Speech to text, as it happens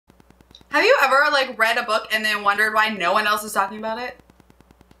Have you ever like read a book and then wondered why no one else is talking about it?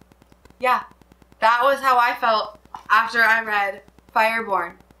 Yeah, that was how I felt after I read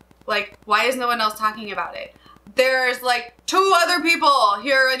Fireborne. Like, why is no one else talking about it? There's like 2 other people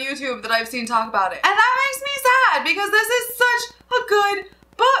here on YouTube that I've seen talk about it. And that makes me sad because this is such a good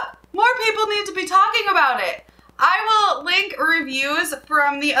book. More people need to be talking about it. I will link reviews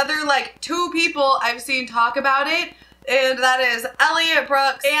from the other like 2 people I've seen talk about it. And that is Elliot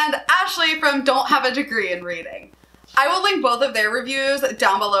Brooks and Ashley from Don't Have a Degree in Reading. I will link both of their reviews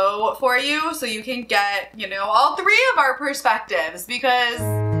down below for you so you can get, you know, all 3 of our perspectives because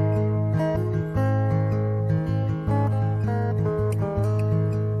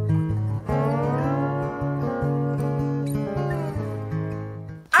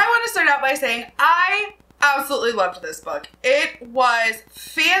I want to start out by saying I absolutely loved this book. It was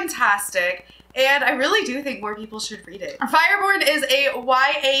fantastic. And I really do think more people should read it. Fireborne is a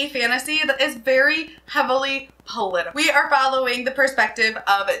YA fantasy that is very heavily political. We are following the perspective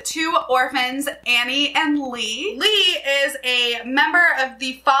of 2 orphans, Annie and Lee. Lee is a member of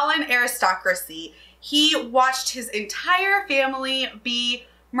the fallen aristocracy. He watched his entire family be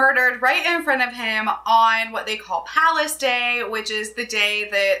murdered right in front of him on what they call Palace Day, which is the day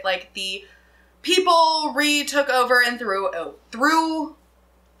that like the people retook over and overthrew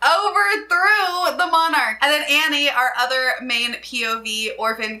the monarch. And then Annie, our other main POV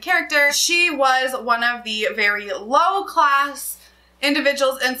orphan character, she was one of the very low class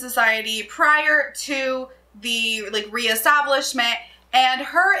individuals in society prior to the like reestablishment, and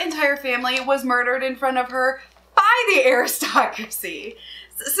her entire family was murdered in front of her by the aristocracy.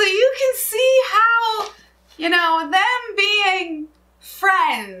 So you can see how, you know, them being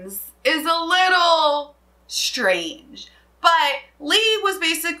friends is a little strange. But Lee was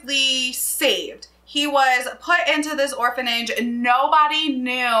basically saved. He was put into this orphanage and nobody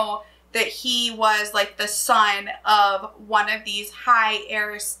knew that he was like the son of one of these high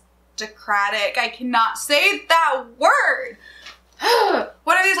aristocratic, I cannot say that word,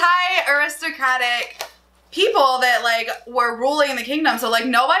 one of these high aristocratic people that like were ruling the kingdom. So like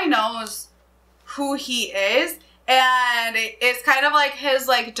nobody knows who he is, and it's kind of like his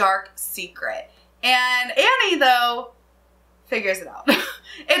like dark secret. And Annie though figures it out.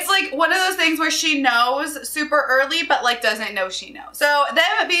 It's like one of those things where she knows super early but like doesn't know she knows. So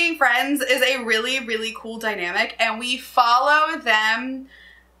them being friends is a really, really cool dynamic, and we follow them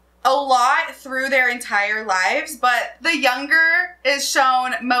a lot through their entire lives, but the younger is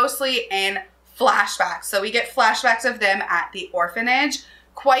shown mostly in flashbacks. So we get flashbacks of them at the orphanage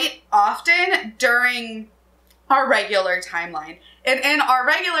quite often during our regular timeline. And in our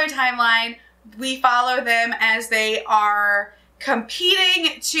regular timeline, we follow them as they are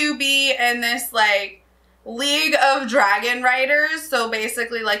competing to be in this like League of Dragon Riders. So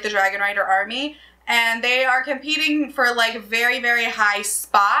basically like the Dragon Rider army. And they are competing for like very, very high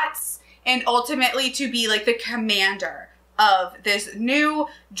spots and ultimately to be like the commander of this new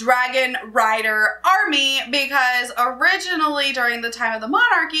Dragon Rider army, because originally during the time of the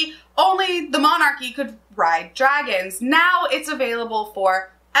monarchy, only the monarchy could ride dragons. Now it's available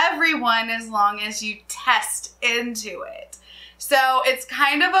for everyone as long as you test into it. So it's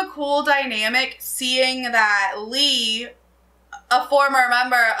kind of a cool dynamic seeing that Lee, a former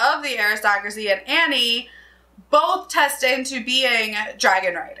member of the aristocracy, and Annie both test into being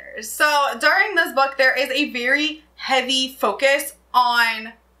dragon riders. So during this book, there is a very heavy focus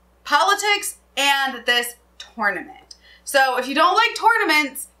on politics and this tournament. So if you don't like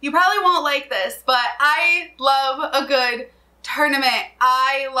tournaments, you probably won't like this, but I love a good tournament.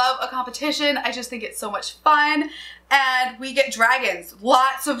 I love a competition. I just think it's so much fun. And we get dragons,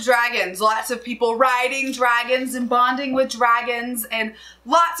 lots of people riding dragons and bonding with dragons, and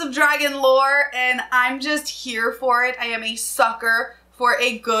lots of dragon lore, and I'm just here for it. I am a sucker for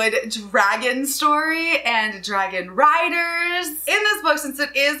a good dragon story and dragon riders. In this book, since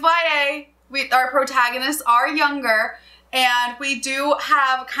it is YA, our protagonists are younger, and we do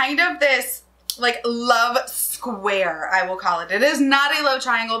have kind of this like love square, I will call it. It is not a love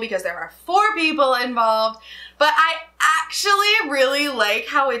triangle because there are 4 people involved, but I actually really like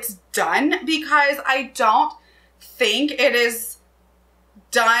how it's done because I don't think it is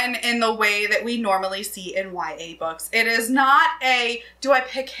done in the way that we normally see in YA books. It is not a, do I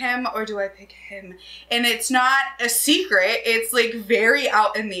pick him or do I pick him? And it's not a secret. It's like very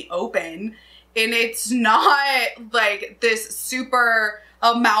out in the open, and it's not like this super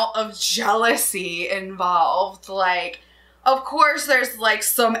amount of jealousy involved. Like, of course there's like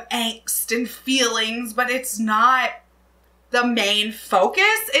some angst and feelings, but it's not, the main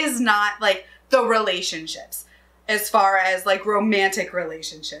focus is not like the relationships. as far as like romantic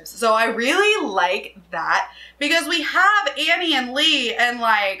relationships. So I really like that because we have Annie and Lee and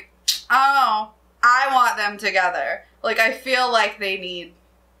like, oh, I want them together. Like I feel like they need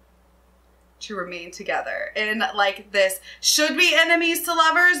to remain together in like this should be enemies to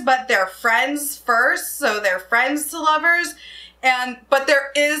lovers, but they're friends first. So they're friends to lovers. But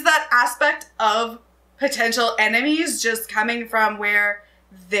there is that aspect of potential enemies just coming from where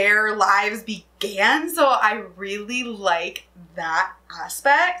their lives began. So I really like that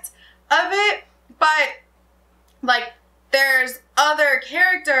aspect of it. But like there's other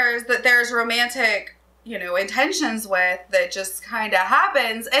characters that there's romantic, you know, intentions with that just kind of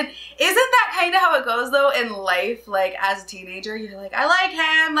happens. And isn't that kind of how it goes though in life? Like as a teenager, you're like, I like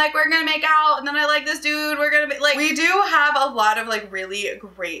him, like we're gonna make out, and then I like this dude, we're gonna be like, we do have a lot of like really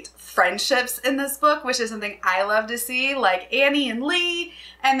great friendships in this book, which is something I love to see, like Annie and Lee,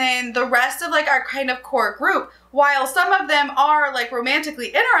 and then the rest of like our kind of core group. While some of them are like romantically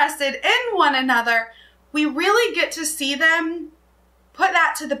interested in one another, we really get to see them put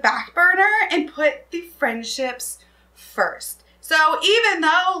that to the back burner and put the friendships first. So even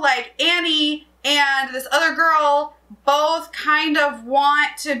though like Annie and this other girl both kind of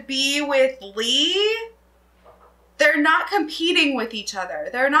want to be with Lee, they're not competing with each other.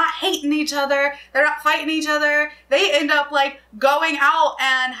 They're not hating each other. They're not fighting each other. They end up like going out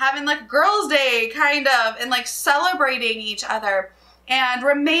and having like girls' day kind of and like celebrating each other and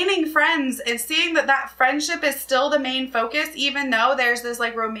remaining friends and seeing that that friendship is still the main focus, even though there's this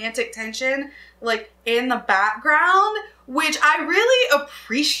like romantic tension like in the background, which I really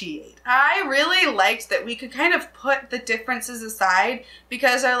appreciate. I really liked that we could kind of put the differences aside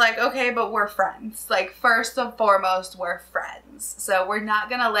because they're like, okay, but we're friends. Like first and foremost, we're friends. So we're not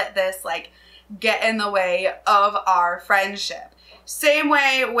gonna let this like get in the way of our friendship. Same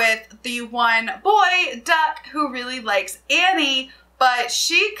way with the one boy, Duck, who really likes Annie, but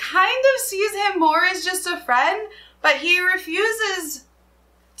she kind of sees him more as just a friend, but he refuses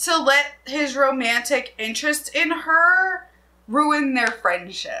to let his romantic interest in her ruin their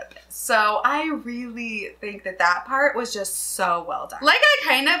friendship. So I really think that that part was just so well done. Like I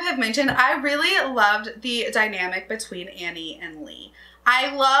kind of have mentioned, I really loved the dynamic between Annie and Lee.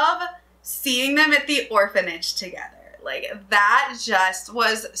 I love seeing them at the orphanage together. Like that just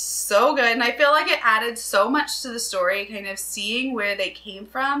was so good, and I feel like it added so much to the story, kind of seeing where they came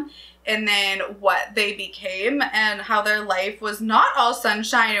from and then what they became and how their life was not all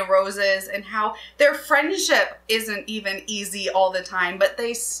sunshine and roses and how their friendship isn't even easy all the time, but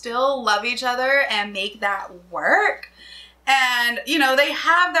they still love each other and make that work. And, you know, they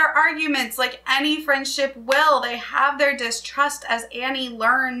have their arguments like any friendship will. They have their distrust as Annie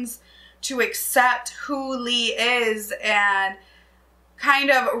learns to accept who Lee is and kind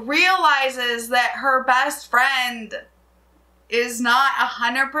of realizes that her best friend is not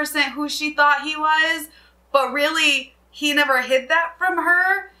 100% who she thought he was, but really he never hid that from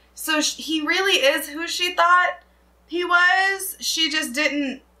her. So he really is who she thought he was. She just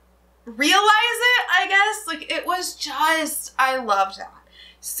didn't realize it, I guess. Like it was just, I loved that.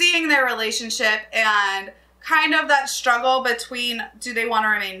 Seeing their relationship and kind of that struggle between do they want to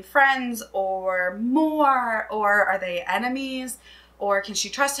remain friends or more, or are they enemies, or can she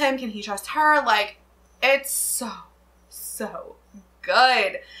trust him, can he trust her? Like it's so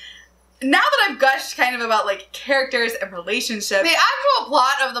good. Now that I've gushed kind of about like characters and relationships, the actual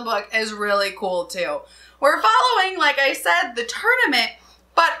plot of the book is really cool too. We're following, like I said, the tournament,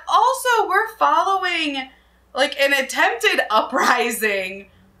 but also we're following like an attempted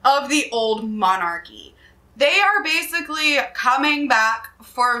uprising of the old monarchy. They are basically coming back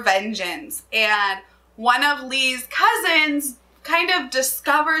for vengeance, and one of Lee's cousins kind of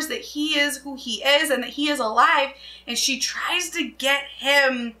discovers that he is who he is and that he is alive, and she tries to get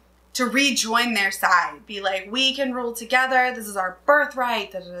him to rejoin their side. Be like, we can rule together, this is our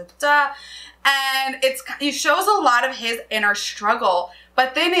birthright, da da da da. And it shows a lot of his inner struggle,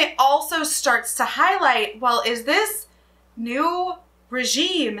 but then it also starts to highlight, well, is this new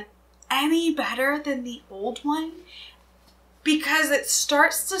regime any better than the old one? Because it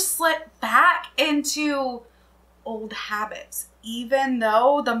starts to slip back into old habits. Even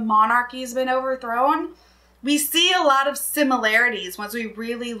though the monarchy's been overthrown, we see a lot of similarities once we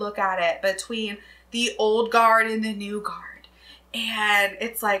really look at it between the old guard and the new guard. And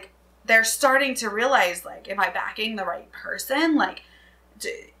it's like they're starting to realize, like, am I backing the right person? Like,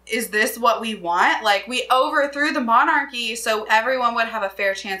 is this what we want? Like, we overthrew the monarchy so everyone would have a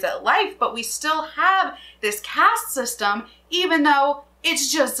fair chance at life, but we still have this caste system, even though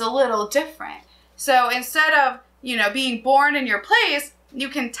it's just a little different. So instead of, you know, being born in your place, you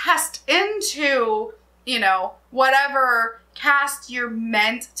can test into, you know, whatever cast you're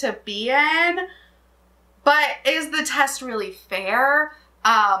meant to be in. But is the test really fair?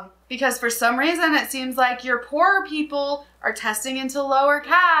 Because for some reason it seems like your poorer people are testing into lower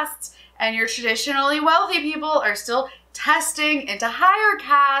castes and your traditionally wealthy people are still testing into higher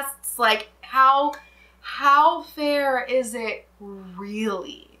castes. Like, how fair is it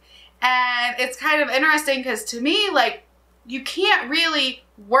really? And it's kind of interesting because to me, like, you can't really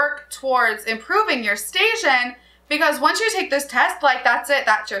work towards improving your station because once you take this test, like, that's it,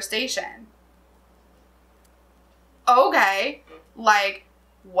 that's your station. Okay, like,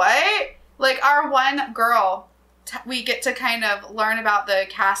 what? Like, our one girl, we get to kind of learn about the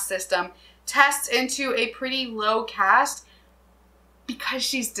caste system, tests into a pretty low caste because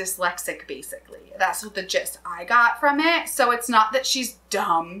she's dyslexic, basically. That's what the gist I got from it. So it's not that she's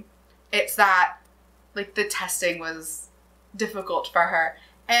dumb, it's that, like, the testing was difficult for her.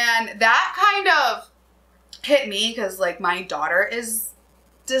 And that kind of hit me because, like, my daughter is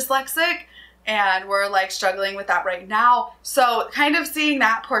dyslexic and we're, like, struggling with that right now. So kind of seeing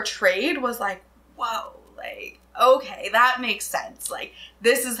that portrayed was like, whoa, like, okay, that makes sense. Like,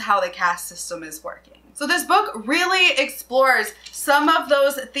 this is how the caste system is working. So this book really explores some of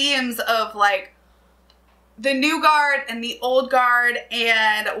those themes of, like, the new guard and the old guard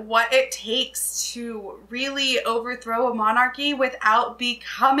and what it takes to really overthrow a monarchy without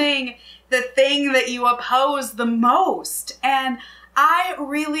becoming the thing that you oppose the most. And I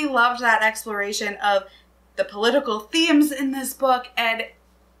really loved that exploration of the political themes in this book. And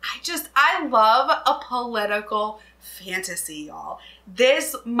I love a political fantasy, y'all.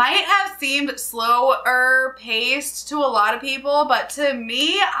 This might have seemed slower paced to a lot of people, but to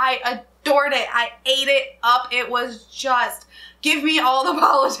me, I adored it. I ate it up. It was just, give me all the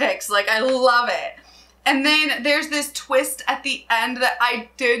politics. Like, I love it. And then there's this twist at the end that I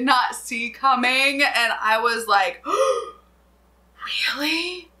did not see coming, and I was like,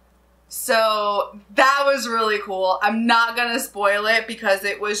 really? So that was really cool. I'm not gonna spoil it because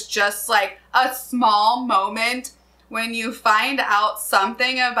it was just like a small moment when you find out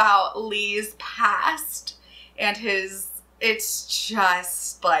something about Lee's past and it's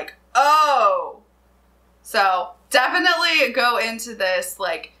just like, oh. So definitely go into this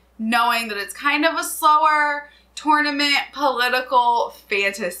like knowing that it's kind of a slower tournament political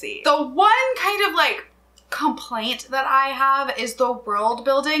fantasy. The one kind of like complaint that I have is the world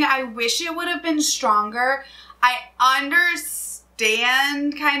building. I wish it would have been stronger. I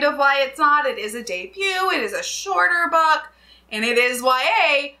understand kind of why it's not. It is a debut, it is a shorter book, and it is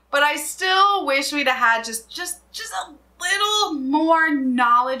YA, but I still wish we'd have had just a little more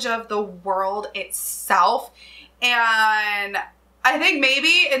knowledge of the world itself. And I think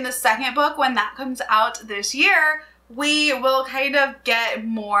maybe in the second book, when that comes out this year, we will kind of get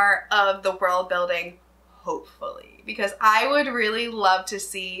more of the world building, hopefully, because I would really love to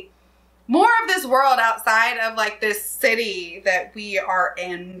see more of this world outside of like this city that we are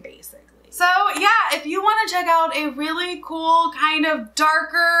in, basically. So yeah, if you want to check out a really cool kind of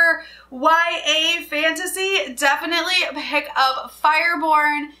darker YA fantasy, definitely pick up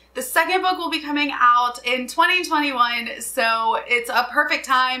Fireborne. The second book will be coming out in 2021, so it's a perfect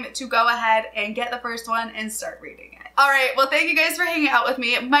time to go ahead and get the first one and start reading it. All right, well, thank you guys for hanging out with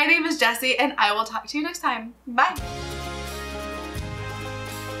me. My name is Jessie, and I will talk to you next time. Bye.